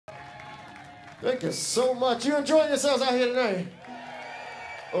Thank you so much. You enjoying yourselves out here tonight?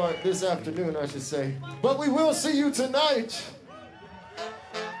 Or this afternoon, I should say. But we will see you tonight.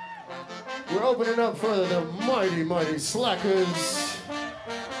 We're opening up for the Mighty Mighty Slackers.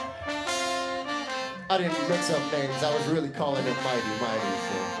 I didn't mix up names. I was really calling it Mighty Mighty.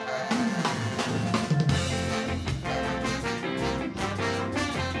 So.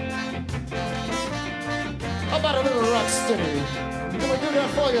 How about a little rock steady? Can we do that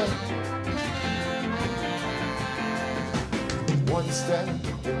for you? One step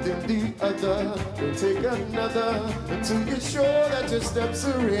and then the other, then take another, until you're sure that your steps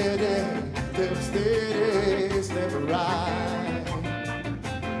are ready. Step steady, step right.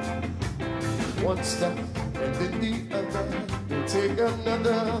 One step and then the other, then take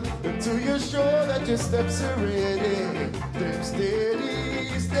another, until you're sure that your steps are ready. Step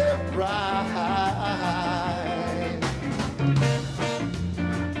steady, step right.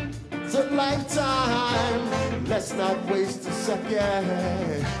 It's a lifetime. Let's not waste a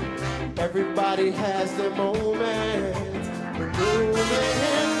second. Everybody has their moment, but no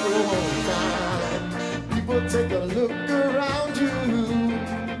time. People take a look around you.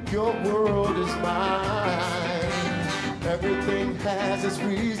 Your world is mine. Everything has its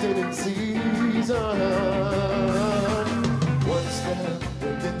reason and season. One step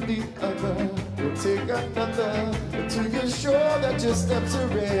and then the other. We'll take another until you're sure that your steps are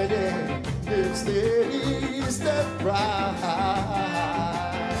ready. Step steady, step right.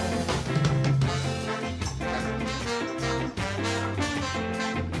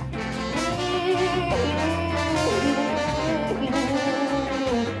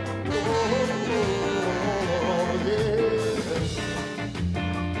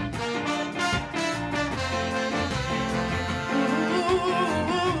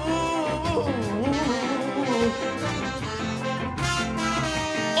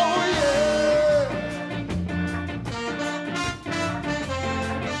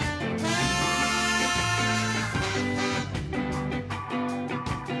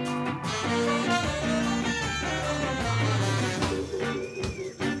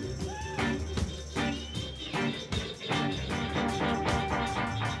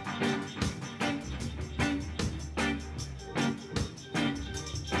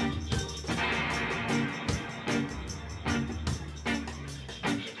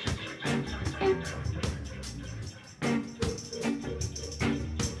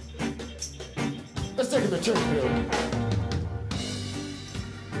 Let's take him to church, Bill.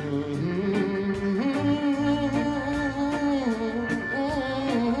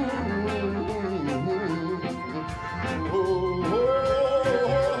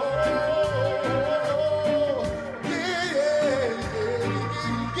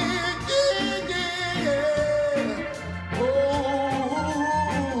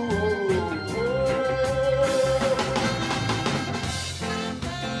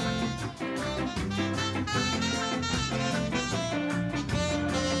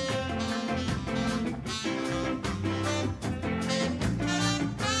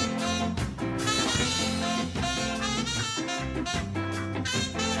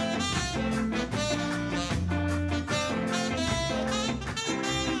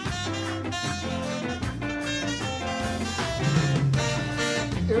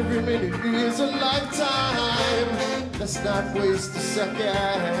 Every minute is a lifetime. Let's not waste a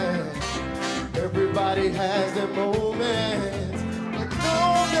second. Everybody has their moment, but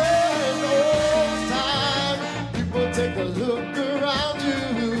no man knows time. People take a look